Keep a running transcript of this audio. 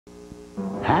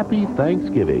Happy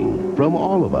Thanksgiving from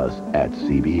all of us at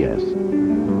CBS.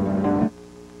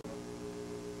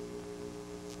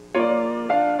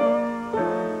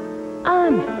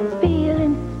 I'm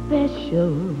feeling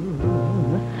special.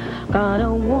 Got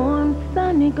a warm,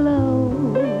 sunny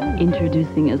glow.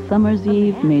 Introducing a Summer's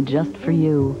Eve made just for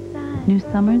you. New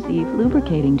Summer's Eve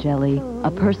Lubricating Jelly,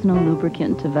 a personal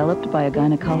lubricant developed by a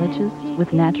gynecologist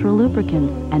with natural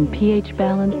lubricants and pH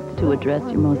balance to address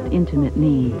your most intimate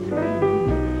needs.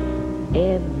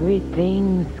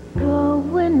 Everything's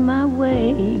going my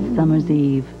way. Summer's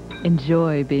Eve.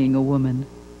 Enjoy being a woman.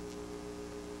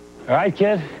 All right,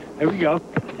 kid. Here we go.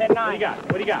 10-9. What do you got?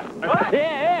 What do you got?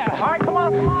 Yeah. All right, come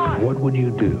on, come on. What would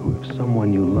you do if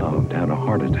someone you loved had a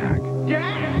heart attack?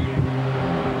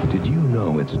 Yeah. Did you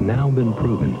know it's now been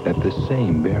proven that the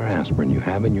same Bear aspirin you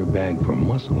have in your bag for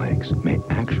muscle aches may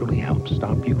actually help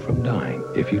stop you from dying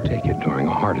if you take it during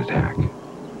a heart attack?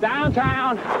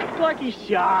 Downtown. Lucky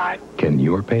shot. Can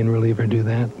your pain reliever do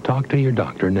that? Talk to your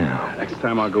doctor now. Next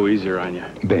time I'll go easier on you.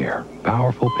 Bear,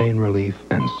 powerful pain relief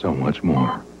and so much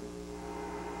more.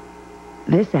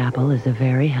 This apple is a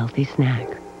very healthy snack.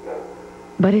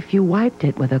 But if you wiped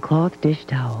it with a cloth dish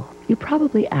towel, you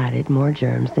probably added more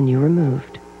germs than you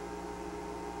removed.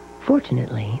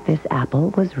 Fortunately, this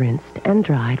apple was rinsed and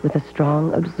dried with a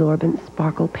strong, absorbent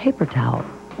Sparkle paper towel.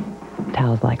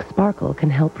 Towels like Sparkle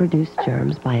can help reduce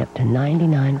germs by up to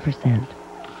 99%.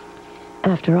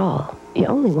 After all, you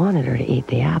only wanted her to eat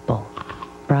the apple,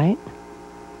 right?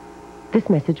 This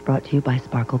message brought to you by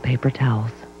Sparkle paper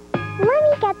towels. Let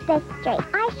me get this straight.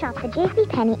 I shopped the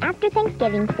JCPenney after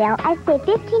Thanksgiving sale. I saved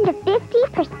 15 to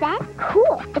 50%.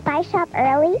 Cool. If I shop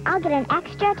early, I'll get an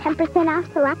extra 10%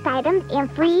 off select items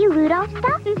and free Rudolph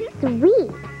stuff.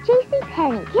 Sweet.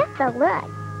 JCPenney, get the look.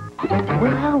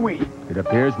 Where are we? It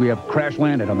appears we have crash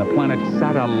landed on the planet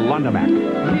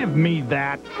Saturlundamak. Give me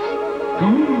that.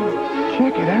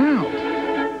 Check it out.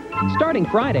 Starting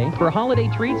Friday, for holiday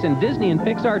treats and Disney and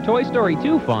Pixar Toy Story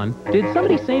 2 fun, did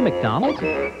somebody say McDonald's?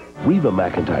 Reba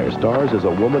McEntire stars as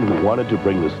a woman who wanted to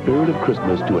bring the spirit of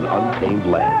Christmas to an untamed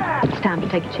land. It's time to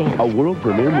take a chance. A world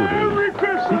premiere movie,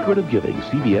 Secret of Giving,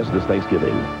 CBS this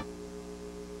Thanksgiving.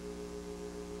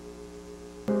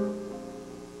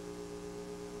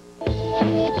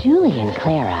 Julie and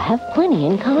Clara have plenty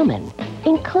in common,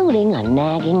 including a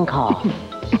nagging cough.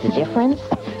 The difference?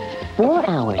 4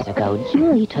 hours ago,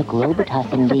 Julie took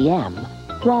Robitussin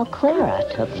DM, while Clara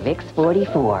took Vicks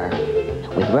 44.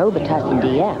 With Robitussin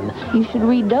DM, you should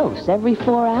redose every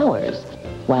 4 hours,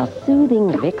 while soothing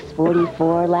Vicks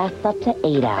 44 lasts up to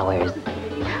 8 hours.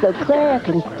 So Clara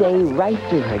can stay right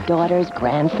through her daughter's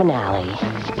grand finale.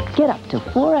 Get up to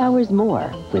 4 hours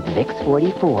more with Vicks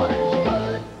 44.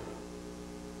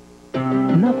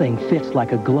 Nothing fits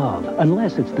like a glove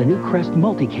unless it's the new Crest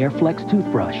Multi-Care Flex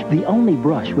toothbrush, the only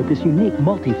brush with this unique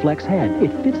multi-flex head.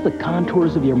 It fits the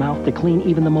contours of your mouth to clean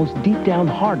even the most deep-down,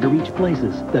 hard-to-reach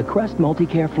places. The Crest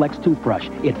Multi-Care Flex toothbrush,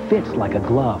 it fits like a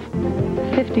glove.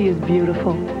 50 is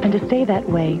beautiful, and to stay that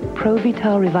way,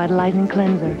 ProVital Revitalizing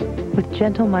Cleanser with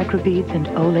gentle microbeads and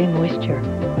Olay moisture.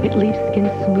 It leaves skin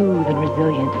smooth and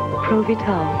resilient.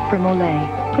 ProVital from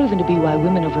Olay, proven to be why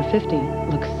women over 50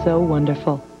 look so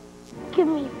wonderful. Give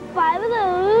me 5 of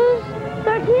those,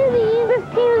 13 of these,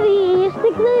 15 of these, 6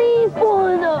 of these,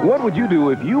 4 of those. What would you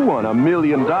do if you won $1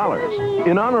 million?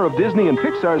 In honor of Disney and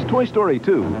Pixar's Toy Story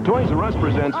 2, Toys R Us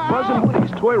presents Buzz and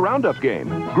Woody's Toy Roundup game.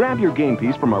 Grab your game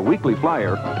piece from our weekly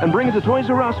flyer and bring it to Toys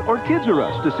R Us or Kids R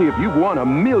Us to see if you've won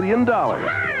 $1 million.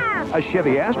 A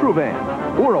Chevy Astro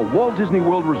van, or a Walt Disney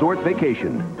World Resort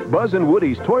vacation. Buzz and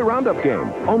Woody's Toy Roundup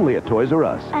game, only at Toys R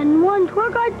Us. And 1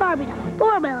 tour guide Barbie doll,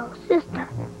 doorbell, sister.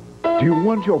 Do you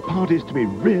want your parties to be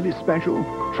really special?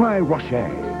 Try Rocher,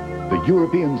 the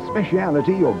European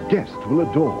speciality your guests will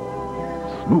adore.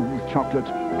 Smooth chocolate,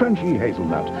 crunchy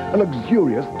hazelnut, a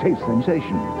luxurious taste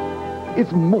sensation.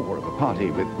 It's more of a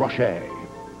party with Rocher.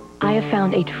 I have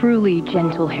found a truly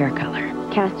gentle hair color.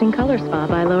 Casting Color Spa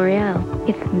by L'Oreal.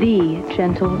 It's the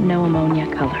gentle, no ammonia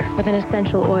color with an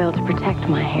essential oil to protect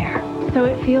my hair. So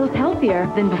it feels healthier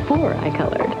than before I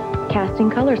colored.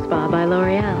 Casting Color Spa by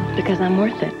L'Oreal, because I'm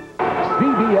worth it.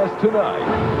 CBS Tonight.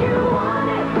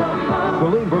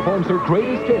 Celine performs her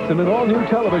greatest hits in an all-new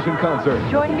television concert.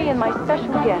 Join me and my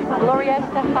special guest, Gloria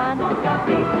Estefan,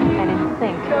 and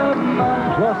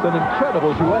NSYNC. Plus an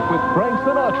incredible duet with Frank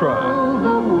Sinatra.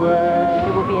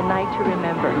 It will be a night to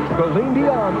remember. Celine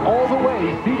Dion, All the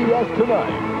Way, CBS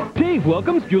Tonight. Dave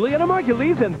welcomes Juliana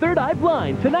Margulies and Third Eye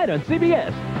Blind tonight on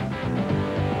CBS.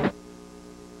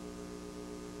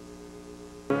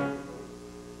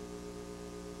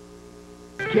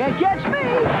 Can't catch me!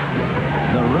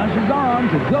 The rush is on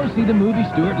to go see the movie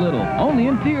Stuart Little, only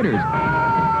in theaters.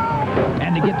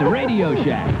 And to get the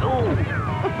Radioshack.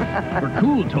 For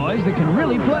cool toys that can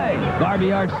really play. Barbie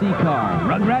RC car,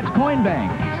 Rugrats coin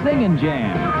bank, Singin'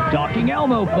 Jam, Talking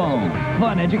Elmo phone,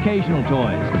 fun educational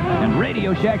toys. And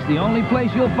Radioshack's the only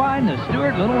place you'll find the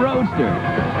Stuart Little Roadster.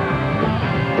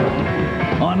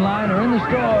 Online or in the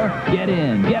store, get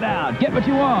in, get out, get what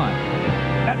you want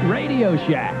at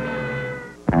Radioshack.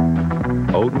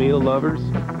 Oatmeal lovers,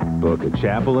 book a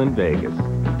chapel in Vegas.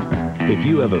 If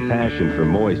you have a passion for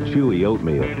moist, chewy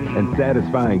oatmeal and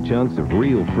satisfying chunks of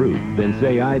real fruit, then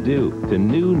say I do to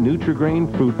new Nutri-Grain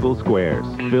Fruitful Squares.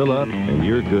 Fill up and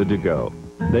you're good to go.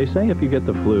 They say if you get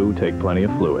the flu, take plenty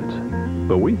of fluids.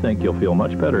 But we think you'll feel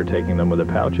much better taking them with a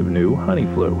pouch of new Honey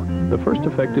Flu, the first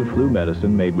effective flu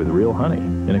medicine made with real honey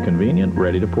in a convenient,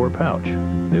 ready-to-pour pouch.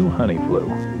 New Honey Flu,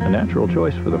 a natural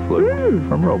choice for the flu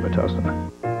from Robitussin.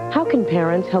 How can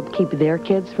parents help keep their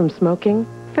kids from smoking?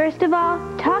 First of all,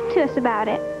 talk to us about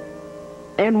it.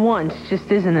 And once just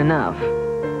isn't enough.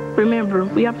 Remember,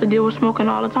 we have to deal with smoking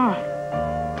all the time.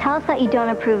 Tell us that you don't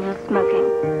approve of smoking.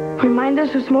 Remind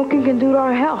us what smoking can do to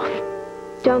our health.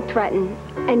 Don't threaten,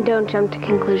 and don't jump to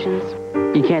conclusions.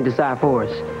 You can't decide for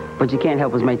us, but you can't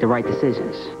help us make the right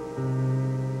decisions.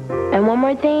 And one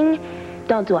more thing,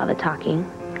 don't do all the talking.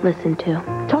 Listen to.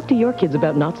 Talk to your kids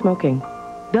about not smoking.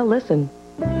 They'll listen.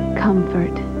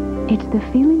 Comfort. It's the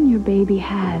feeling your baby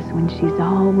has when she's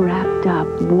all wrapped up,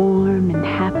 warm and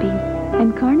happy.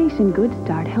 And Carnation Good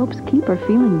Start helps keep her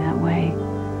feeling that way.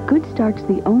 Good Start's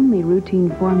the only routine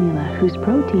formula whose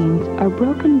proteins are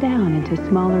broken down into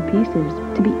smaller pieces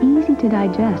to be easy to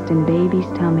digest in baby's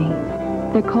tummy.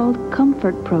 They're called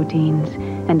comfort proteins,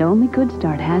 and only Good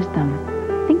Start has them.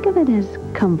 Think of it as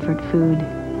comfort food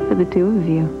for the two of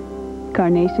you.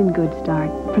 Carnation Good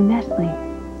Start from Nestle.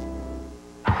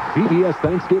 CBS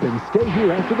Thanksgiving, stay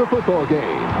here after the football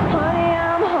game. Honey,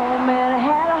 I'm home and I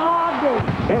had a hard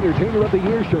day. Entertainer of the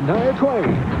Year, Shania Twain.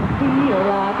 Feel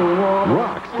like a woman.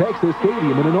 Rocks Texas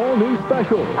Stadium in an all-new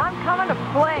special. I'm coming to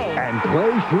play. And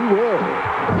play she will.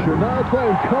 Shania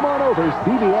Twain, come on over,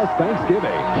 CBS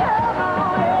Thanksgiving.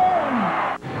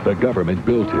 The government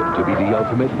built him to be the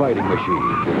ultimate fighting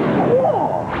machine.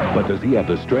 But does he have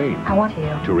the strength I want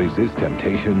you to resist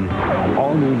temptation?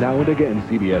 All new now and again,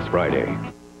 CBS Friday.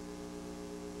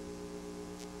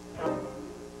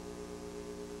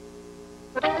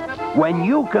 When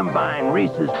you combine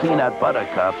Reese's Peanut Butter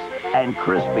Cups and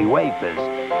Crispy Wafers,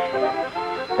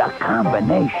 the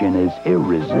combination is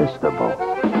irresistible.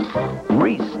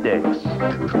 Reese Sticks,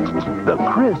 the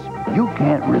crisp you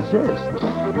can't resist.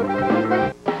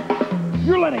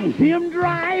 You're letting him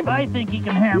drive? I think he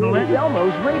can handle it. It's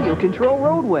Elmo's Radio Control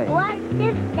Roadway. What's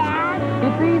this, Dad?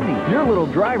 It's easy. Your little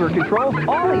driver controls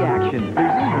all the action.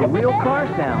 There's even real car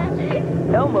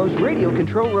sounds. Elmo's Radio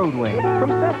Control Roadway from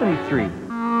Sesame Street.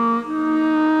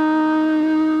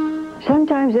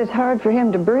 Sometimes it's hard for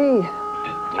him to breathe.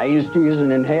 I used to use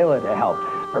an inhaler to help,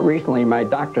 but recently my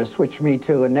doctor switched me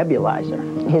to a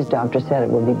nebulizer. His doctor said it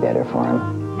will be better for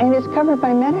him. And it's covered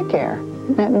by Medicare.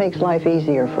 That makes life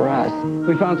easier for us.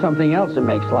 We found something else that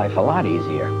makes life a lot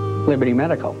easier. Liberty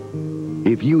Medical.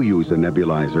 If you use a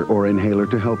nebulizer or inhaler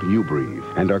to help you breathe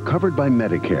and are covered by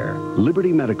Medicare,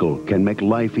 Liberty Medical can make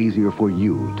life easier for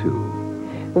you, too.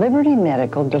 Liberty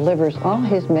Medical delivers all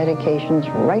his medications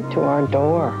right to our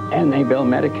door. And they bill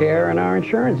Medicare and our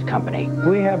insurance company.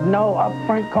 We have no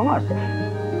upfront costs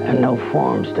and no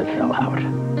forms to fill out.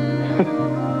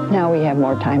 Now we have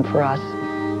more time for us.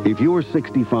 If you're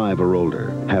 65 or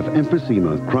older, have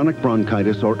emphysema, chronic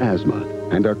bronchitis, or asthma,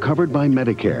 and are covered by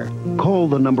Medicare, call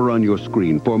the number on your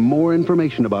screen for more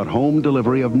information about home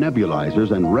delivery of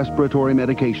nebulizers and respiratory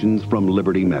medications from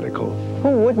Liberty Medical.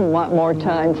 Who wouldn't want more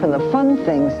time for the fun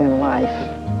things in life?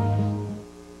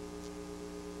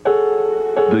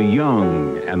 The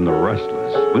young and the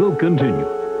restless will continue.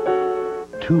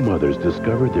 Two mothers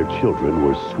discovered their children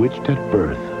were switched at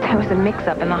birth. There was a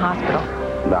mix-up in the hospital.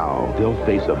 Now they'll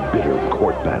face a bitter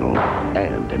court battle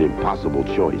and an impossible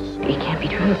choice. It can't be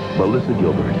true. Melissa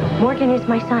Gilbert Morgan is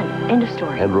my son. End of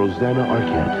story. and Rosanna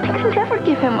Arquette. I could never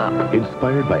give him up.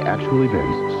 Inspired by actual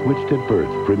events, Switched at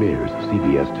Birth premieres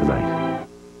CBS tonight.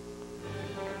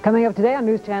 Coming up today on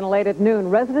News Channel 8 at noon,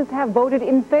 residents have voted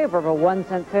in favor of a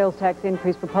 1-cent sales tax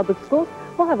increase for public schools.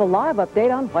 We'll have a live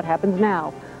update on what happens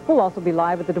now. We'll also be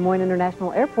live at the Des Moines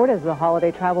International Airport as the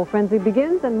holiday travel frenzy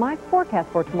begins, and Mike's forecast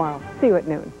for tomorrow. See you at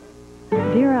noon.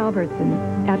 Dear Albertson,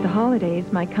 at the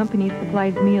holidays, my company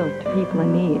supplies meals to people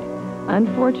in need.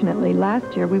 Unfortunately,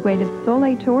 last year we waited so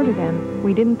late to order them,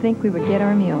 we didn't think we would get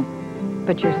our meals.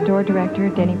 But your store director,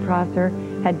 Denny Prosser,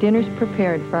 had dinners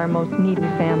prepared for our most needy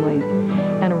families.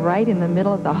 And right in the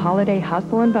middle of the holiday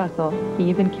hustle and bustle, he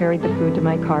even carried the food to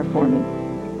my car for me.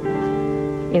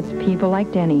 It's people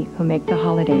like Denny who make the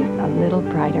holidays a little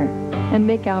brighter. And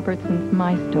make Albertsons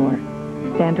my store.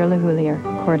 Sandra LaHoulier,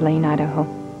 Coeur d'Alene, Idaho.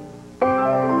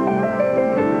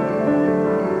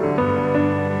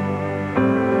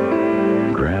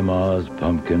 Grandma's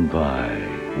pumpkin pie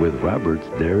with Robert's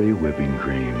dairy whipping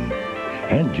cream.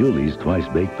 Aunt Julie's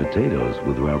twice-baked potatoes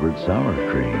with Robert's sour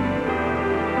cream.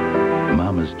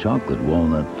 Mama's chocolate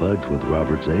walnut fudge with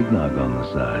Robert's eggnog on the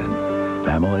side.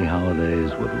 Family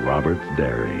holidays with Robert's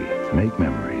Dairy. Make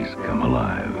memories come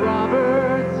alive.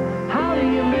 Robert's, how do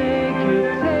you make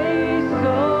it taste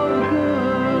so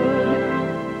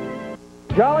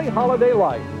good? Jolly Holiday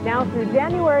Light. Now through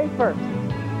January 1st.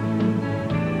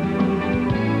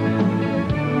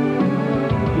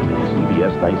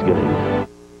 CBS Thanksgiving.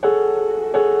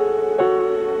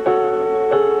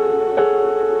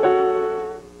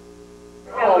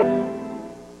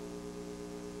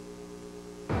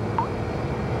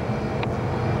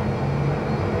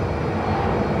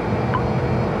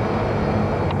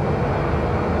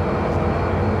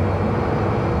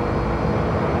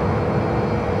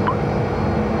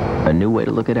 A new way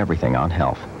to look at everything on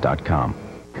health.com.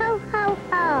 Ho, ho,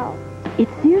 ho.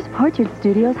 It's Sears Portrait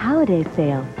Studio's holiday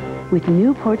sale with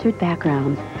new portrait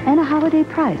backgrounds and a holiday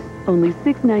price, only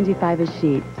 $6.95 a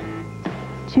sheet.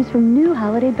 Choose from new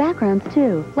holiday backgrounds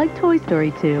too, like Toy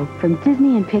Story 2 from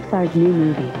Disney and Pixar's new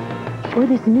movie, or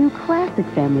this new classic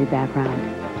family background.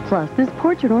 Plus, this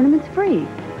portrait ornament's free.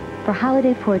 For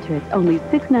holiday portraits, only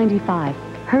 $6.95.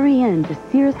 Hurry in to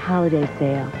Sears Holiday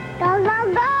Sale. Go,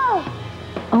 go, go!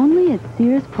 Only at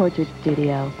Sears Portrait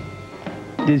Studio.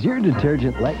 Does your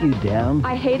detergent let you down?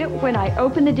 I hate it when I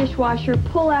open the dishwasher,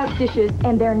 pull out dishes,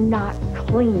 and they're not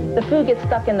clean. The food gets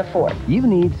stuck in the fork. You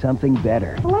need something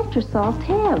better. Electrosol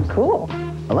tabs. Cool.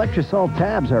 Electrosol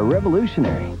tabs are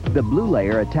revolutionary. The blue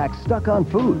layer attacks stuck-on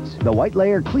foods. The white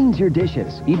layer cleans your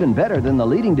dishes, even better than the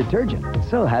leading detergent.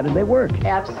 So how did they work?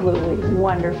 Absolutely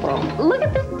wonderful. Look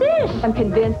at this dish. I'm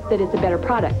convinced that it's a better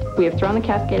product. We have thrown the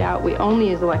cascade out. We only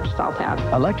use Electrosol tabs.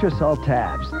 Electrosol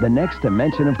tabs, the next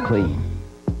dimension of clean.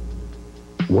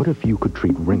 What if you could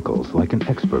treat wrinkles like an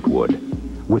expert would?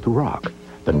 With Rock,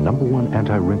 the #1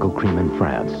 anti-wrinkle cream in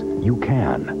France, you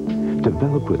can.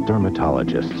 Developed with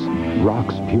dermatologists,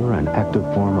 Rock's pure and active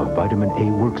form of vitamin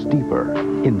A works deeper,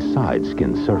 inside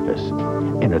skin surface.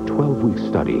 In a 12-week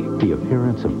study, the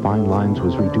appearance of fine lines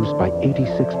was reduced by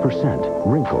 86%,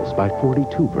 wrinkles by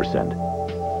 42%.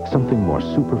 Something more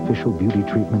superficial beauty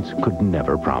treatments could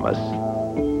never promise.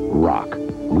 Rock,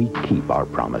 we keep our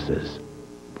promises.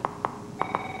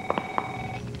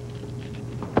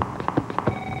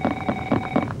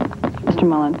 Mr.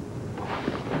 Mullen.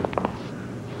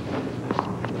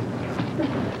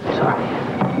 Sorry.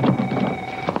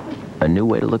 A new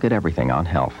way to look at everything on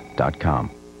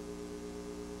health.com.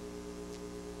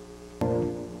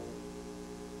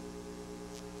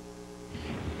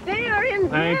 They are in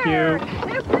Thank there.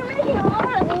 you. They're making a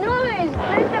lot of noise.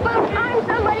 It's about time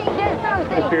somebody did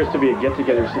something. It appears to be a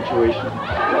get-together situation.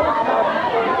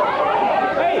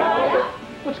 Hey!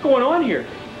 What's going on here?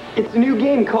 It's a new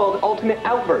game called Ultimate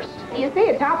Outburst. You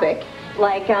say a topic.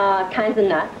 Like, kinds of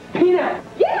nuts. Peanuts!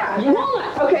 Yeah,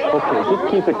 walnuts. Okay. Okay, just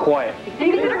keep it quiet.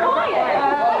 Keep it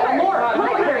quiet.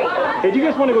 Library. Hey, do you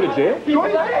guys want to go to jail? Go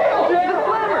to jail!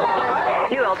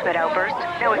 New Ultimate Outburst.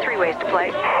 Now with 3 ways to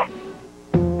play.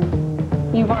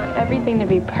 You want everything to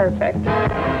be perfect.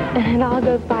 And it all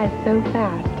goes by so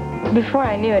fast. Before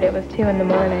I knew it, it was 2 in the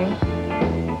morning.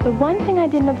 The one thing I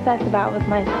didn't obsess about was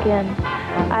my skin.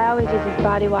 I always used this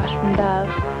body wash from Dove.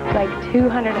 Like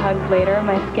 200 hugs later,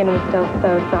 my skin was still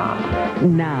so soft.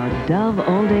 Now, Dove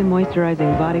All-Day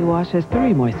Moisturizing Body Wash has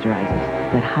 3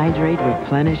 moisturizers that hydrate,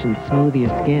 replenish, and smooth your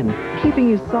skin, keeping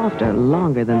you softer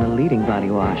longer than the leading body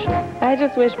wash. I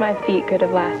just wish my feet could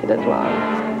have lasted as long.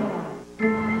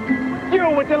 You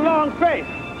with the long face.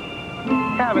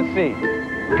 Have a seat.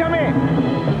 Come in.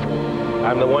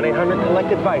 I'm the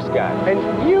 1-800-COLLECT advice guy.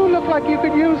 And you look like you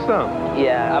could use some.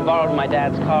 Yeah, I borrowed my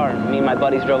dad's car. Me and my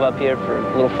buddies drove up here for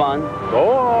a little fun. Go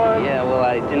on. Yeah, well,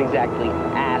 I didn't exactly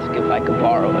ask if I could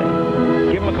borrow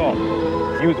it. Give them a call.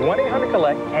 Use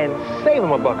 1-800-COLLECT and save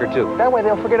them $1 or $2. That way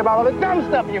they'll forget about all the dumb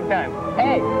stuff you've done.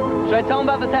 Hey, should I tell them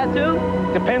about the tattoo?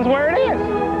 Depends where it is.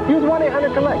 Use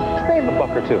 1-800-COLLECT. Save $1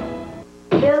 or $2.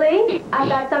 Billy, I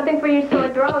got something for your sore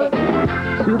throat.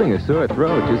 Soothing a sore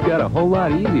throat just got a whole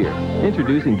lot easier.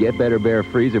 Introducing Get Better Bear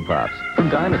Freezer Pops from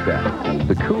Dymatap.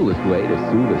 The coolest way to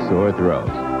soothe a sore throat.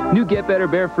 New Get Better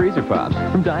Bear Freezer Pops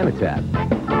from Dymatap.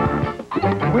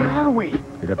 Where are we?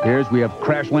 It appears we have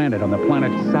crash-landed on the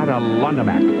planet Saturn.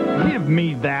 Give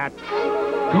me that.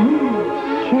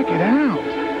 Check it out.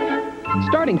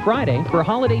 Starting Friday, for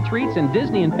holiday treats and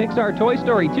Disney and Pixar Toy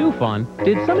Story 2 fun,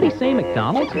 did somebody say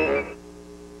McDonald's?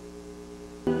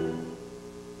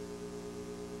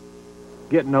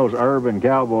 Getting those urban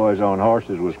cowboys on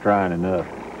horses was trying enough.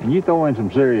 And you throw in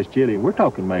some serious chili, we're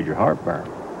talking major heartburn.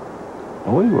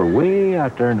 And we were way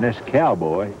out there, and this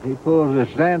cowboy, he pulls this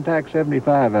Zantac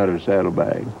 75 out of his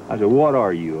saddlebag. I said, what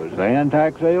are you, a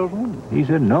Zantac salesman? He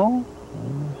said, no,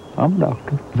 I'm a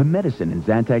doctor. The medicine in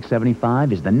Zantac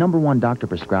 75 is the #1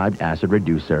 doctor-prescribed acid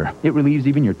reducer. It relieves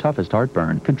even your toughest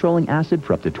heartburn, controlling acid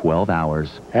for up to 12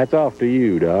 hours. Hats off to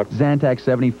you, Doc. Zantac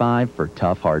 75 for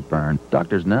tough heartburn.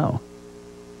 Doctors know.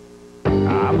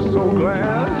 I'm so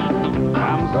glad.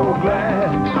 I'm so glad.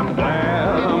 I'm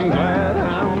glad. I'm glad.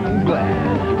 I'm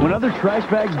glad. When other trash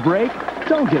bags break,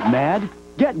 don't get mad.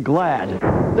 Get glad.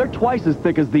 They're twice as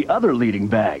thick as the other leading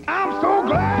bag. I'm so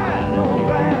glad. So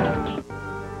glad.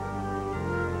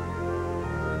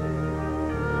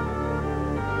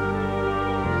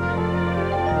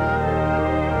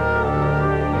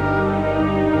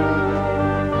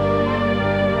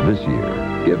 This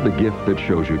year, give the gift that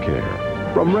shows you care.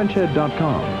 From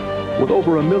wrenchhead.com. With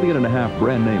over 1.5 million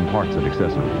brand name parts and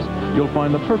accessories, you'll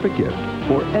find the perfect gift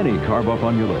for any carb up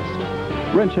on your list.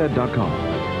 Wrenchhead.com.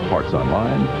 Parts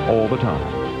online all the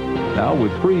time. Now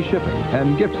with free shipping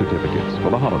and gift certificates for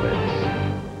the holidays.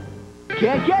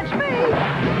 Can't catch me!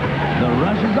 The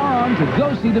rush is on to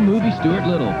go see the movie Stuart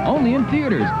Little, only in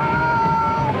theaters.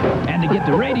 And to get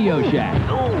the Radioshack.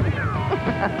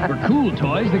 For cool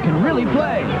toys that can really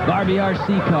play. Barbie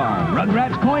RC car,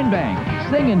 Rugrats coin bank,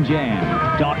 Singin' Jam,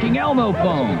 Talking Elmo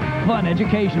phone, fun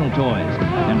educational toys.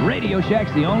 And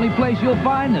Radioshack's the only place you'll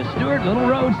find the Stuart Little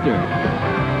Roadster.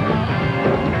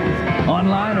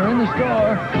 Online or in the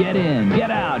store, get in, get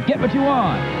out, get what you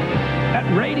want. At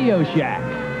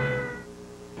Radioshack.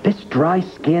 This dry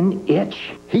skin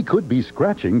itch? He could be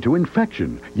scratching to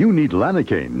infection. You need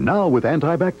Lanacaine, now with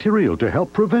antibacterial to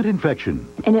help prevent infection.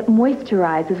 And it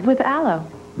moisturizes with aloe.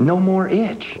 No more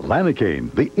itch.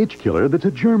 Lanacaine, the itch killer that's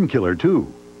a germ killer,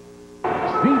 too.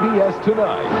 CBS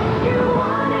Tonight.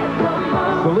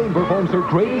 Celine performs her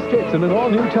greatest hits in an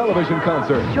all-new television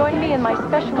concert. Join me and my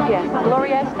special guest,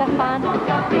 Gloria Estefan,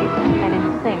 and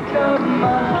In Sync.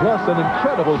 Plus an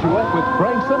incredible duet with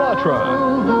Frank Sinatra.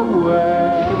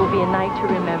 It will be a night to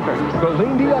remember.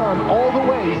 Celine Dion, All the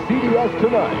Way, CBS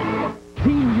Tonight.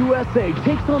 Team USA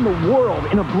takes on the world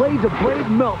in a Blades of Brave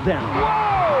meltdown.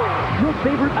 Whoa! Your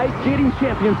favorite ice skating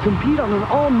champions compete on an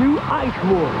all-new Ice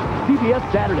Wars.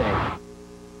 CBS Saturday.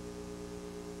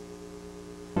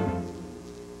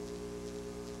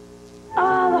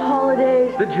 Ah, the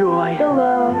holidays. The joy. The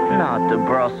love. Not the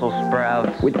Brussels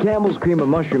sprouts. With Campbell's Cream of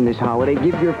Mushroom this holiday,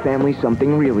 give your family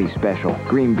something really special.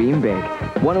 Green bean bake.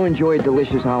 Want to enjoy a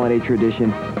delicious holiday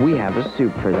tradition? We have a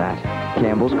soup for that.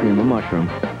 Campbell's Cream of Mushroom.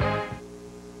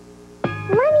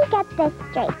 Let me get this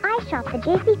straight. I shop the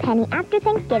JCPenney after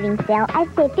Thanksgiving sale. I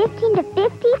save 15 to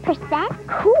 50%.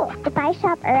 Cool. If I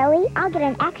shop early, I'll get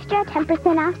an extra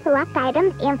 10% off select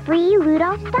items and free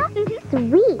Rudolph stuff.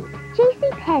 Sweet.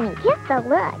 JCPenney, get the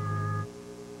look.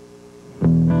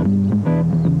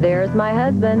 There's my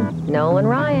husband, Nolan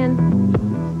Ryan,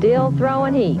 still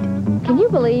throwing heat. Can you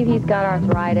believe he's got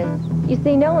arthritis? You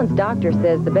see, Nolan's doctor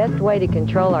says the best way to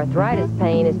control arthritis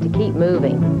pain is to keep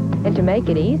moving. And to make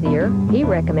it easier, he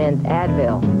recommends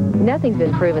Advil. Nothing's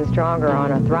been proven stronger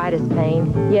on arthritis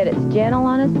pain, yet it's gentle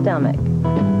on his stomach.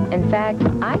 In fact,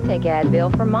 I take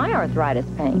Advil for my arthritis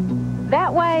pain.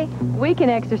 That way, we can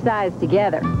exercise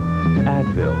together.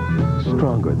 Advil,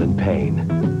 stronger than pain.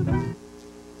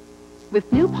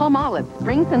 With new Palmolive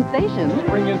Spring Sensations.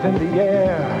 Spring is in the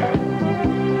air.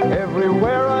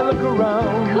 Everywhere I look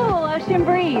around. Cool ocean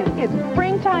breeze. It's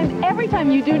springtime every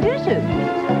time you do dishes.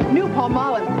 New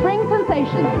Palmolive Spring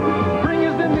Sensations. Spring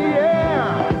is in the air.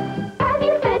 Have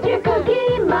you fed your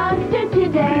Cookie Monster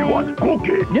today? He wants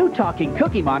cookie. New Talking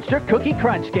Cookie Monster Cookie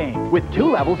Crunch Game with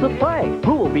 2 levels of play.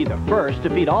 Who will be the first to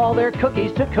feed all their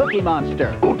cookies to Cookie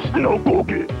Monster? Oops, no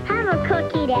cookie. Have a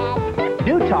cookie, Dad.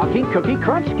 New Talking Cookie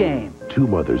Crunch Game. 2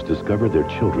 mothers discovered their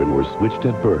children were switched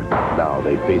at birth. Now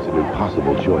they face an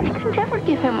impossible choice. Never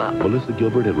give him up. Melissa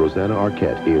Gilbert and Rosanna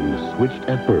Arquette in Switched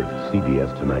at Birth,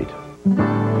 CBS Tonight.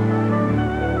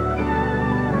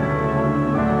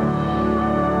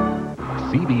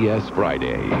 CBS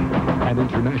Friday. An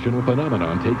international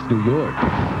phenomenon takes New York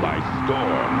by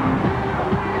storm.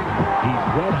 He's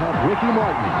Red Hot Ricky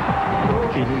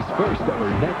Martin in his first ever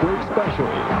network special.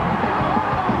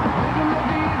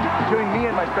 Join me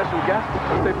and my special guests,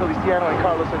 Jose Feliciano and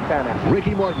Carla Santana.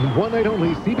 Ricky Martin, one night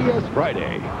only, CBS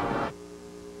Friday.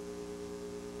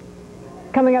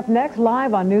 Coming up next,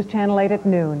 live on News Channel 8 at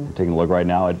noon. Taking a look right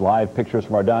now at live pictures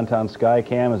from our downtown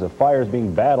Skycam as a fire is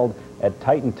being battled at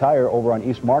Titan Tire over on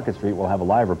East Market Street. We'll have a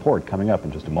live report coming up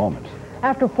in just a moment.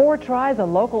 After 4 tries, a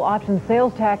local option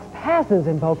sales tax passes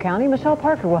in Polk County. Michelle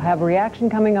Parker will have a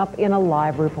reaction coming up in a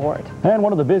live report. And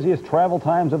one of the busiest travel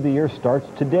times of the year starts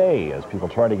today as people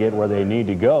try to get where they need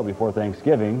to go before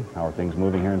Thanksgiving. How are things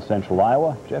moving here in central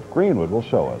Iowa? Jeff Greenwood will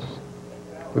show us.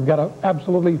 We've got an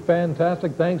absolutely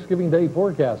fantastic Thanksgiving Day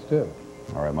forecast, too.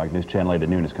 All right, Mike, News Channel 8 at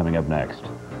noon is coming up next.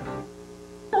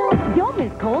 Don't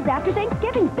miss Kohl's after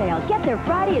Thanksgiving sale. Get there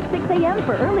Friday at 6 a.m.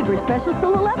 for early bird specials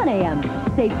till 11 a.m.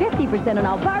 Save 50% on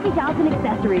all Barbie dolls and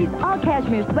accessories. All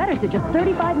cashmere sweaters are just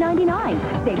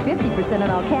 $35.99. Save 50% on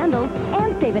all candles.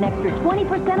 And save an extra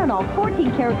 20% on all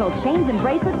 14-karat gold chains and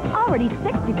bracelets, already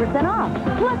 60% off.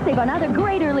 Plus, save on other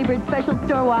great early bird specials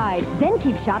store-wide. Then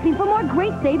keep shopping for more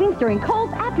great savings during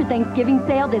Kohl's after Thanksgiving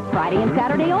sale this Friday and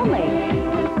Saturday only.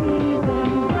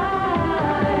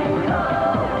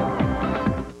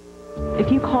 If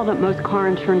you called up most car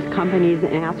insurance companies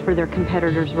and asked for their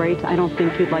competitors' rates, I don't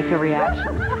think you'd like the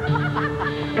reaction.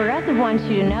 Progressive wants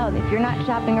you to know that if you're not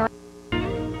shopping around...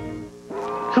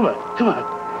 Come on, come on,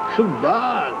 come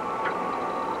on.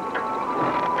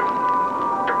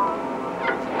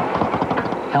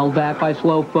 Held back by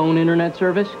slow phone internet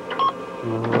service?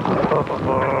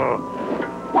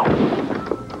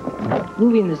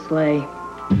 Moving the sleigh.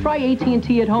 Try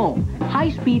AT&T at home.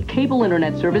 High-speed cable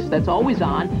internet service that's always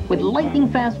on with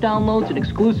lightning-fast downloads and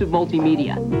exclusive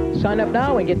multimedia. Sign up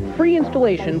now and get free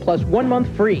installation plus 1 month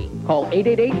free. Call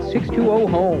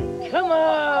 888-620-HOME. Come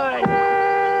on!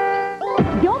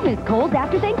 Don't miss Kohl's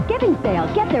after Thanksgiving sale.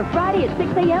 Get there Friday at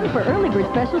 6 a.m. for early bird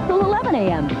specials till 11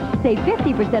 a.m. Save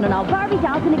 50% on all Barbie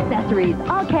dolls and accessories.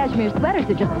 All cashmere sweaters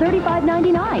are just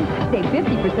 $35.99. Save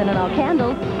 50% on all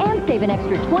candles. And save an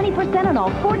extra 20% on all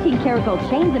 14-karat gold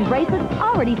chains and bracelets,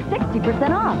 already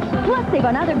 60% off. Plus, save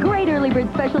on other great early bird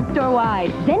specials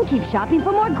store-wide. Then keep shopping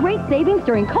for more great savings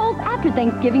during Kohl's after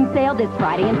Thanksgiving sale this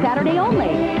Friday and Saturday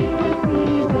only.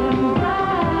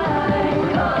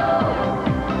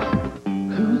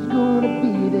 Gonna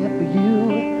be there for you?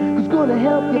 Who's gonna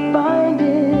help you find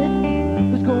it?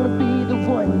 Who's gonna be the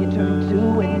one you turn to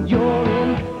when you're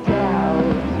in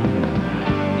doubt?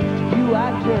 It's you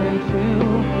I turn to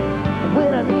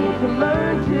when I need to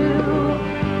learn to.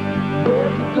 Where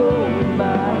to go in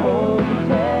my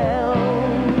hometown?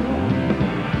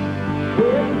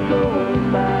 Where to go in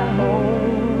my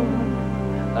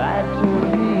home? I turn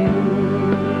to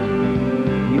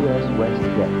you. U.S. West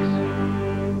Decks.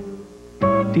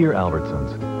 Dear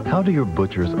Albertsons, how do your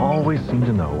butchers always seem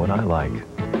to know what I like?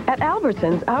 At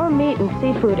Albertsons, our meat and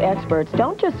seafood experts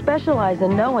don't just specialize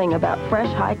in knowing about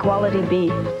fresh, high-quality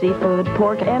beef, seafood,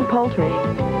 pork, and poultry.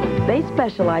 They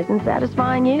specialize in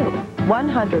satisfying you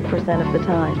 100% of the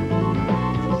time.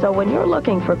 So when you're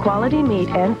looking for quality meat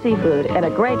and seafood and a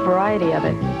great variety of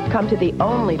it, come to the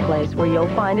only place where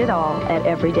you'll find it all at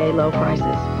everyday low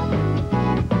prices.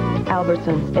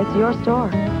 Albertsons, it's your store.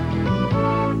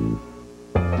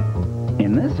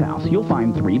 In this house, you'll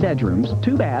find 3 bedrooms,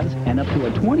 2 baths, and up to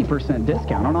a 20%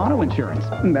 discount on auto insurance.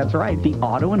 That's right, the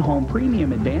Auto and Home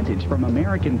Premium Advantage from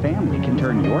American Family can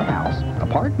turn your house,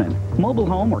 apartment, mobile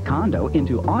home, or condo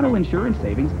into auto insurance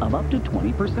savings of up to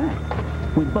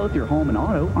 20%. When both your home and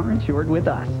auto are insured with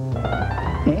us.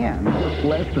 And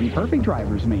less than perfect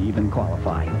drivers may even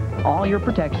qualify. All your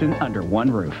protection under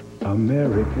one roof.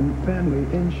 American Family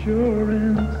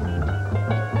Insurance.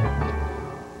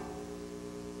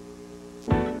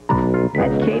 At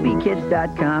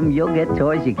kbkids.com, you'll get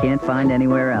toys you can't find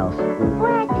anywhere else.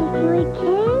 What, did you eat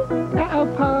kids?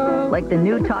 Uh-oh. Like the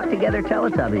new Talk Together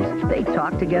Teletubbies. They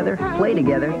talk together, play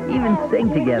together, even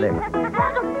sing together.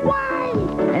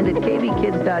 And at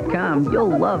kbkids.com,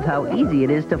 you'll love how easy it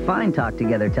is to find Talk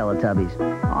Together Teletubbies.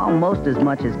 Almost as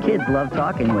much as kids love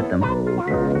talking with them.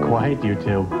 Quiet, you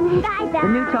two. The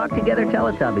new Talk Together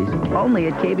Teletubbies, only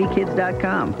at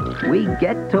kbkids.com. We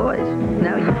get toys.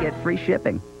 Now you get free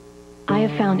shipping. I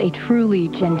have found a truly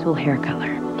gentle hair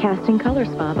color. Casting Color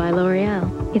Spa by L'Oreal.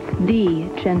 It's the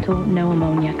gentle, no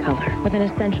ammonia color with an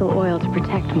essential oil to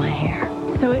protect my hair.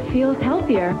 So it feels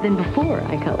healthier than before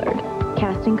I colored.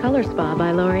 Casting Color Spa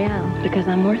by L'Oreal, because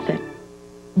I'm worth it.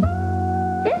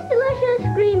 This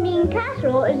delicious green bean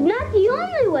casserole is not the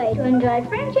only way to enjoy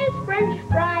French's French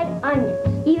fried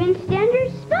onions. Even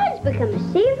standard spuds become a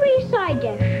savory side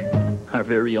dish. Our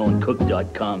very own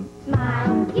cook.com.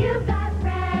 Smile, you've got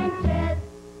French's.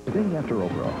 Today after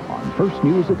Oprah on First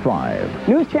News at 5.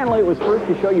 News Channel 8 was first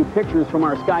to show you pictures from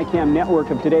our Skycam network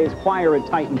of today's fire at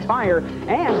Titan Tire,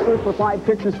 and first with live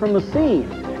pictures from the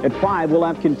scene. At 5, we'll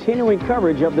have continuing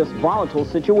coverage of this volatile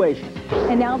situation.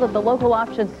 And now that the local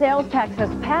option sales tax has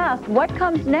passed, what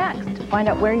comes next? Find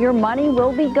out where your money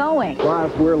will be going.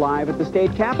 Plus, we're live at the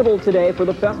state capitol today for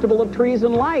the Festival of Trees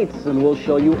and Lights, and we'll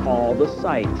show you all the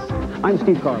sights. I'm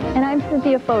Steve Carla. And I'm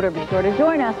Cynthia Fodor. Be sure to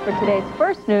join us for today's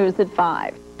First News at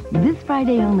 5. This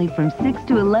Friday only from 6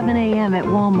 to 11 a.m. at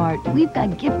Walmart, we've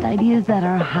got gift ideas that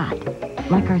are hot.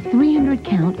 Like our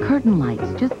 300-count curtain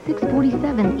lights, just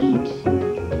 $6.47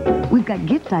 each. We've got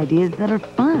gift ideas that are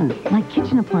fun, like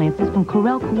kitchen appliances from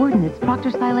Corel Coordinates,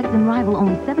 Proctor Silex, and Rival,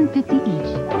 only $7.50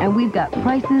 each. And we've got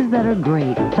prices that are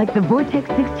great, like the Vortex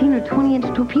 16 or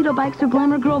 20-inch torpedo bikes or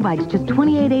Glamour Grow bikes, just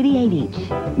 $28.88 each.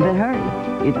 But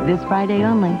hurry, it's this Friday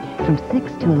only, from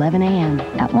 6 to 11 a.m.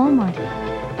 at Walmart.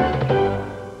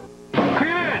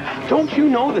 Don't you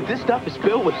know that this stuff is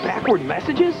filled with backward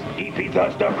messages? Eat pizza,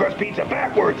 stuffed crust pizza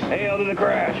backwards. Hail to the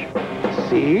crash.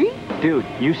 See? Dude,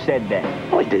 you said that.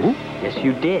 No, I didn't. Yes,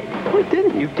 you did. No, I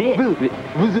didn't. You did.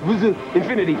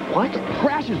 Infinity. What?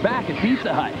 Crash is back at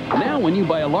Pizza Hut. Now, when you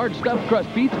buy a large stuffed crust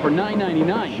pizza for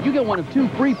 $9.99, you get one of 2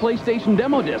 free PlayStation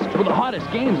demo discs with the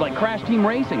hottest games like Crash Team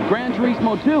Racing, Gran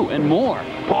Turismo 2, and more.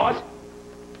 Pause.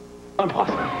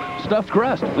 Unpause. Stuffed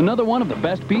crust, another one of the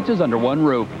best pizzas under one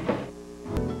roof.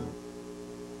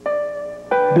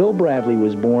 Bill Bradley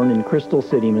was born in Crystal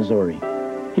City, Missouri.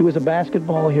 He was a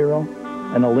basketball hero,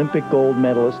 an Olympic gold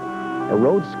medalist, a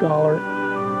Rhodes Scholar,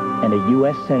 and a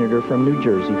U.S. Senator from New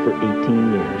Jersey for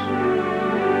 18 years.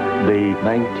 The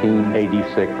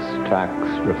 1986 Tax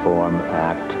Reform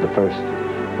Act, the first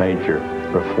major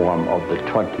reform of the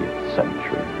 20th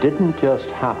century, didn't just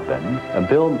happen. A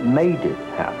bill made it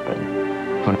happen.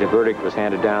 When the verdict was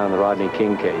handed down in the Rodney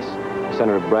King case,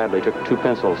 Senator Bradley took 2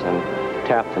 pencils and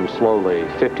tapped them slowly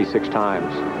 56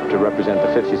 times to represent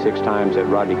the 56 times that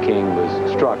Rodney King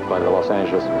was struck by the Los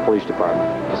Angeles Police Department.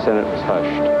 The Senate was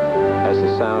hushed as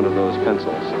the sound of those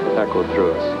pencils echoed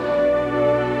through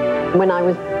us. When I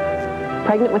was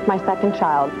pregnant with my second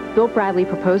child, Bill Bradley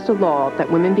proposed a law that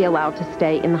women be allowed to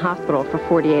stay in the hospital for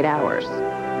 48 hours.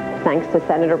 Thanks to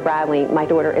Senator Bradley, my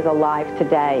daughter is alive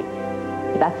today.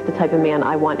 That's the type of man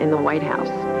I want in the White House.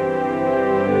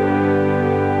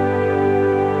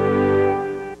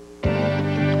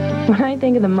 When I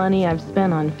think of the money I've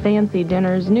spent on fancy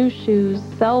dinners, new shoes,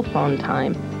 cell phone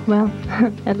time, well,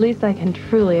 at least I can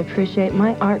truly appreciate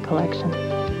my art collection.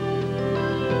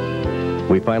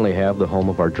 We finally have the home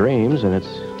of our dreams, and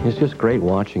it's just great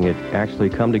watching it actually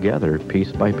come together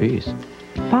piece by piece.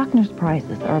 Faulkner's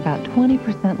prices are about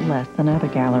 20% less than other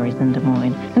galleries in Des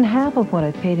Moines, and half of what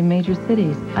I've paid in major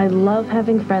cities. I love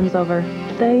having friends over.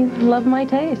 They love my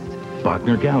taste.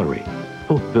 Faulkner Gallery.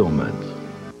 Fulfillment.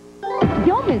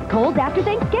 Don't miss Kohl's after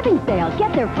Thanksgiving sale.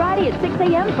 Get there Friday at 6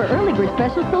 a.m. for early bird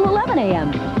specials till 11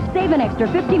 a.m. Save an extra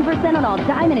 15% on all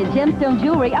diamond and gemstone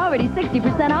jewelry, already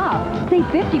 60% off. Save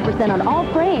 50% on all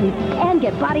frames and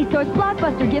get Body Store's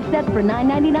blockbuster gift sets for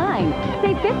 $9.99.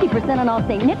 Save 50% on all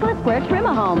St. Nicholas Square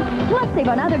trim-a-home. Plus save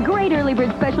on other great early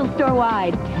bird specials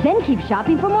store-wide. Then keep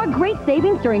shopping for more great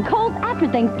savings during Kohl's after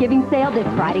Thanksgiving sale this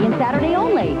Friday and Saturday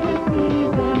only.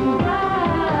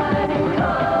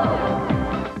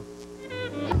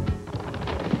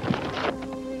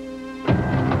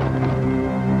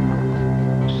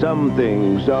 Some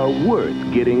things are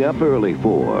worth getting up early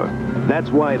for. That's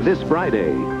why this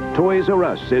Friday, Toys R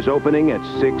Us is opening at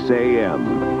 6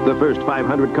 a.m. The first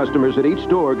 500 customers at each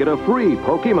store get a free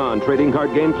Pokemon trading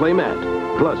card game playmat.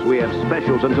 Plus, we have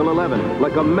specials until 11,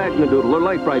 like a Magnadoodle or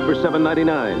Light Bright for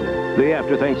 $7.99. The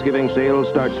after Thanksgiving sale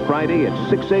starts Friday at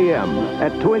 6 a.m.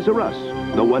 at Toys R Us,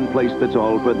 the one place that's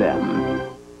all for them.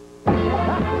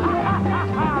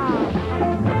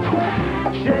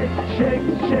 Shake, shake,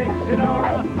 shake,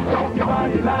 Sonora, rock your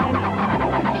body line.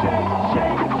 Shake,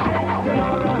 shake, shake,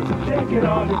 Sonora, shake it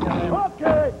all the time.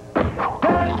 Okay,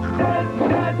 dance, dance,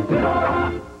 dance,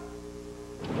 Sonora.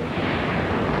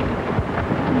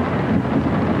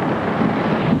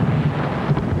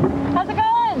 How's it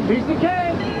going? PCK.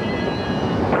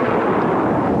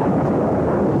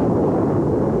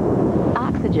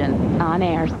 Oxygen, on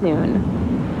air soon.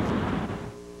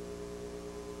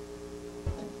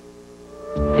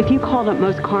 If you called up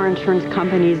most car insurance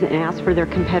companies and asked for their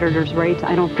competitors' rates,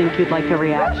 I don't think you'd like the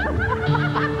reaction.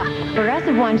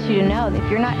 Progressive wants you to know that if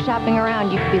you're not shopping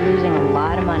around, you could be losing a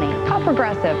lot of money. Call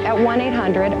Progressive at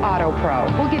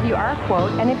 1-800-AUTO-PRO. We'll give you our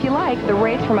quote, and if you like, the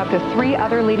rates from up to 3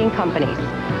 other leading companies.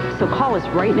 So call us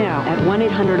right now at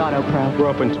 1-800-AUTO-PRO. We're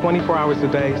open 24 hours a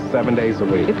day, 7 days a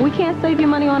week. If we can't save you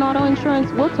money on auto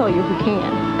insurance, we'll tell you who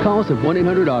can. Call us at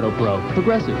 1-800-AUTO-PRO.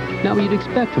 Progressive. Not what you'd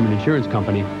expect from an insurance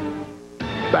company.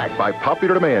 Backed by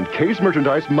popular demand, K's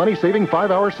Merchandise money-saving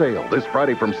 5-hour sale. This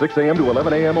Friday from 6 a.m. to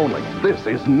 11 a.m. only. This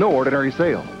is no ordinary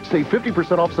sale. Save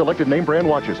 50% off selected name brand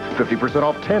watches, 50%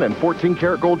 off 10 and 14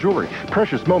 karat gold jewelry,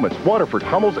 Precious Moments, Waterford,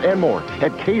 Hummels, and more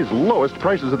at K's lowest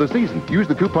prices of the season. Use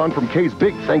the coupon from K's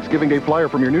big Thanksgiving Day flyer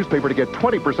from your newspaper to get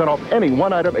 20% off any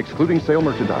one item excluding sale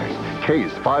merchandise. K's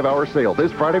 5-hour sale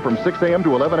this Friday from 6 a.m.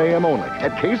 to 11 a.m. only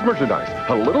at K's Merchandise.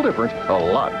 A little different, a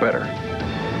lot better.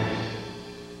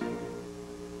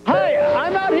 Hey,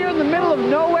 I'm out here in the middle of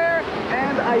nowhere,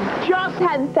 and I just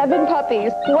had 7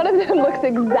 puppies. One of them looks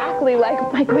exactly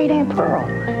like my great Aunt Pearl.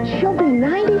 She'll be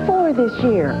 94 this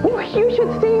year. Oh, you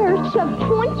should see her. Shoved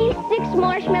 26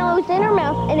 marshmallows in her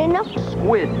mouth and enough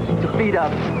squid to feed a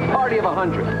party of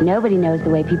 100. Nobody knows the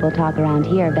way people talk around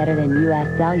here better than U.S.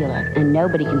 Cellular. And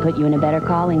nobody can put you in a better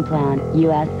calling plan.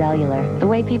 U.S. Cellular. The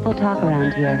way people talk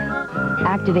around here.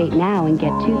 Activate now and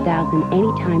get 2,000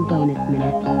 anytime bonus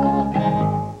minutes.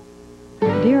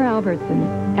 Dear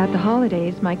Albertsons, at the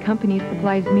holidays, my company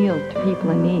supplies meals to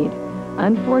people in need.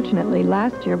 Unfortunately,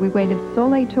 last year we waited so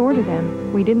late to order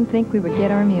them, we didn't think we would get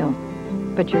our meals.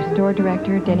 But your store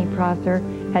director, Denny Prosser,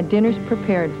 had dinners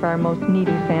prepared for our most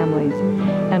needy families.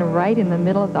 And right in the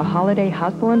middle of the holiday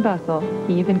hustle and bustle,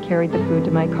 he even carried the food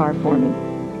to my car for me.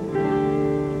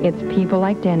 It's people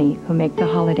like Denny who make the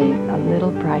holidays a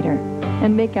little brighter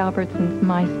and make Albertsons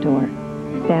my store.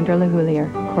 Sandra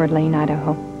LaHoulier, Coeur d'Alene,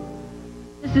 Idaho.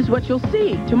 This is what you'll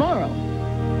see tomorrow.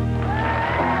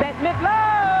 Bette Midler!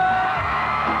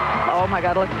 Oh my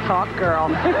God, let's talk, girl.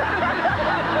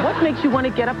 What makes you want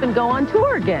to get up and go on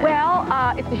tour again? Well,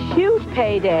 it's a huge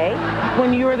payday.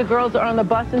 When you or the girls are on the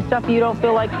bus and stuff, you don't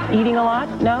feel like eating a lot?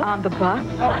 No? On the bus?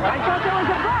 Oh, I thought there was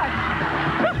a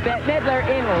bus. Bette Midler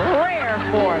in rare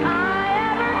form.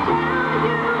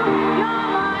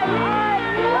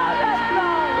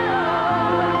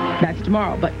 That's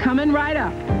tomorrow, but coming right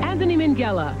up, Anthony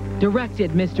Minghella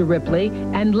directed Mr. Ripley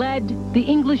and led The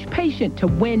English Patient to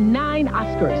win 9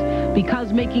 Oscars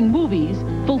because making movies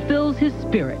fulfills his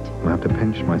spirit. I have to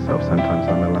pinch myself. Sometimes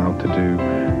I'm allowed to do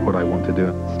what I want to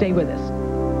do. Stay with us.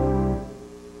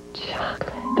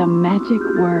 The magic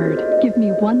word. Give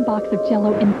me 1 box of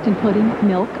Jell-O instant pudding,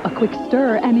 milk, a quick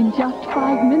stir, and in just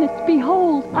 5 minutes,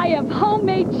 behold, I have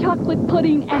homemade chocolate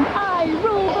pudding and I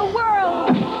rule the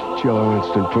world. Jell-O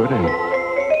instant pudding.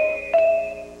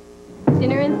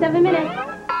 Dinner in 7 minutes.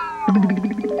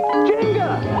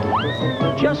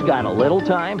 Jenga! Just got a little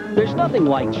time? There's nothing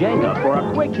like Jenga for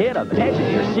a quick hit of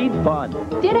edge-of-your-seat fun.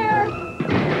 Dinner!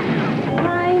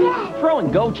 Time. Throw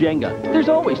and go Jenga. There's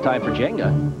always time for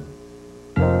Jenga.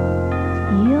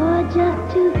 You're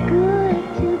just too good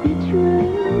to be true.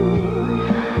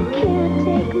 Can't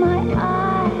take my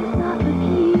eyes off of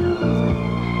you.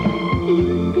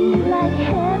 You'd be like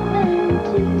heaven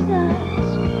to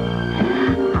touch.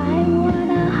 I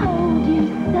wanna hold you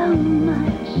so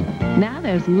much. Now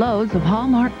there's loads of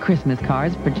Hallmark Christmas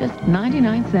cards for just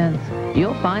 99 cents.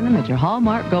 You'll find them at your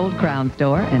Hallmark Gold Crown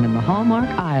store and in the Hallmark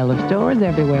aisle of stores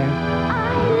everywhere.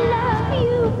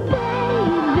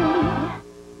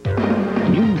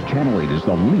 News Channel 8 is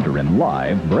the leader in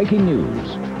live breaking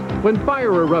news. When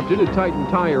fire erupted at Titan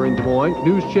Tire in Des Moines,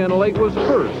 News Channel 8 was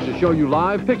first to show you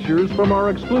live pictures from our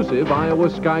exclusive Iowa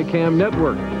Skycam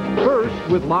network. First,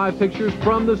 with live pictures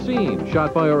from the scene,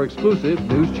 shot by our exclusive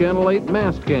News Channel 8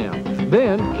 Mast Cam.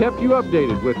 Then, kept you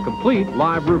updated with complete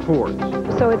live reports.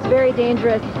 So it's very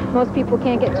dangerous. Most people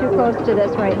can't get too close to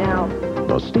this right now.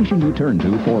 The station you turn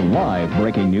to for live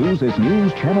breaking news is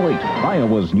News Channel 8,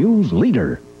 Iowa's news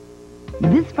leader.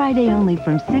 This Friday only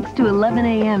from 6 to 11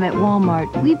 a.m. at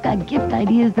Walmart, we've got gift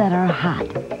ideas that are hot.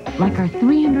 Like our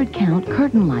 300-count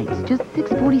curtain lights, just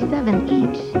 $6.47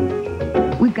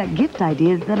 each. We've got gift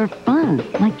ideas that are fun,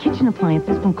 like kitchen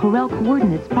appliances from Corel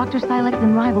Coordinates, Proctor Silex,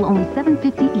 and Rival, only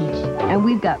 $7.50 each. And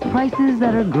we've got prices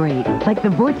that are great, like the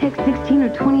Vortex 16 or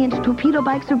 20-inch torpedo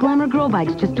bikes or Glamour Girl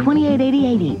bikes, just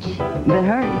 $28.88 each. But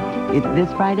hurry, it's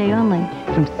this Friday only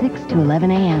from 6 to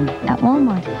 11 a.m. at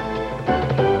Walmart.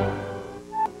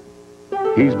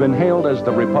 He's been hailed as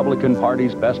the Republican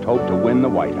Party's best hope to win the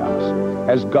White House.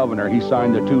 As governor, he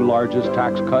signed the 2 largest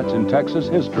tax cuts in Texas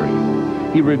history.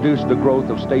 He reduced the growth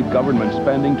of state government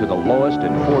spending to the lowest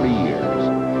in 40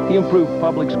 years. He improved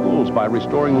public schools by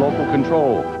restoring local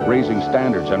control, raising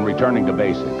standards, and returning to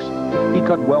basics. He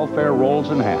cut welfare rolls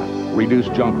in half,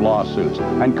 reduced junk lawsuits,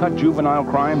 and cut juvenile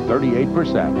crime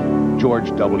 38%.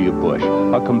 George W. Bush,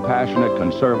 a compassionate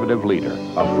conservative leader,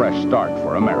 a fresh start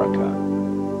for America.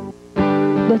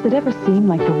 Does it ever seem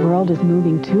like the world is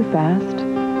moving too fast?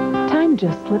 Time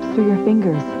just slips through your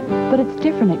fingers, but it's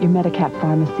different at your Medicap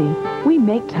pharmacy. We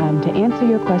make time to answer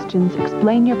your questions,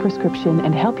 explain your prescription,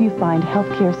 and help you find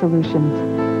healthcare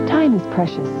solutions. Time is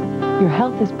precious. Your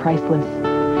health is priceless.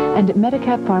 And at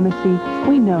Medicap Pharmacy,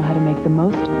 we know how to make the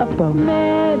most of both.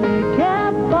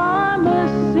 Medicap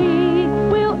Pharmacy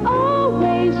will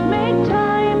always make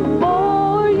time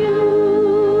for you.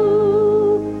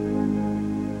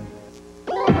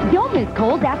 Don't miss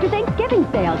Kohl's after Thanksgiving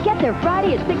sale. Get there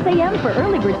Friday at 6 a.m. for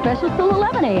early bird specials till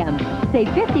 11 a.m. Save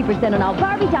 50% on all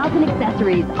Barbie dolls and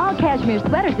accessories. All cashmere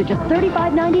sweaters are just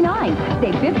 $35.99.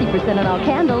 Save 50% on all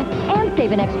candles. And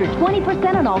save an extra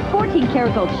 20% on all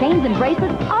 14-karat gold chains and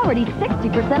bracelets, already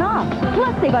 60% off.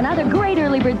 Plus, save on other great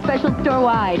early bird specials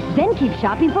store-wide. Then keep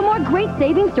shopping for more great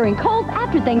savings during Kohl's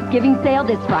after Thanksgiving sale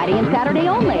this Friday and Saturday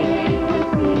only.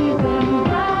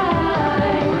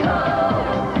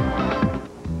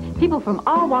 People from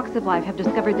all walks of life have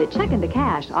discovered that Check Into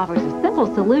Cash offers a simple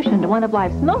solution to one of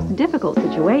life's most difficult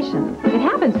situations. It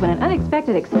happens when an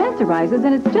unexpected expense arises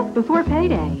and it's just before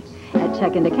payday. At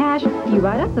Check Into Cash, you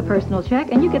write us a personal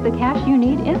check and you get the cash you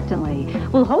need instantly.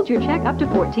 We'll hold your check up to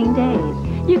 14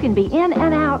 days. You can be in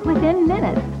and out within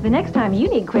minutes. The next time you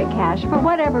need quick cash for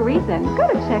whatever reason, go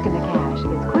to Check Into Cash.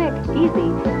 It's quick,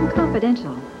 easy, and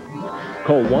confidential.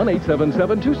 Call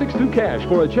 1-877-262-CASH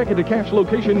for a Check Into Cash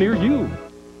location near you.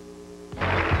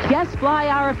 Guests fly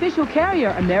our official carrier,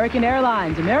 American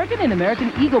Airlines. American and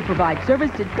American Eagle provide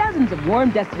service to dozens of warm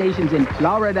destinations in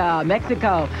Florida,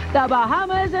 Mexico, the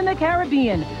Bahamas, and the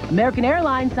Caribbean. American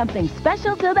Airlines, something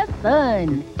special to the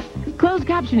sun. Closed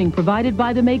captioning provided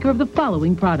by the maker of the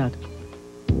following product.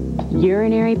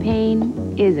 Urinary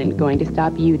pain isn't going to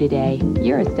stop you today.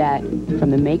 Urostat, from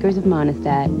the makers of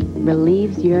Monistat,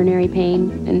 relieves urinary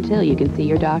pain until you can see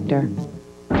your doctor.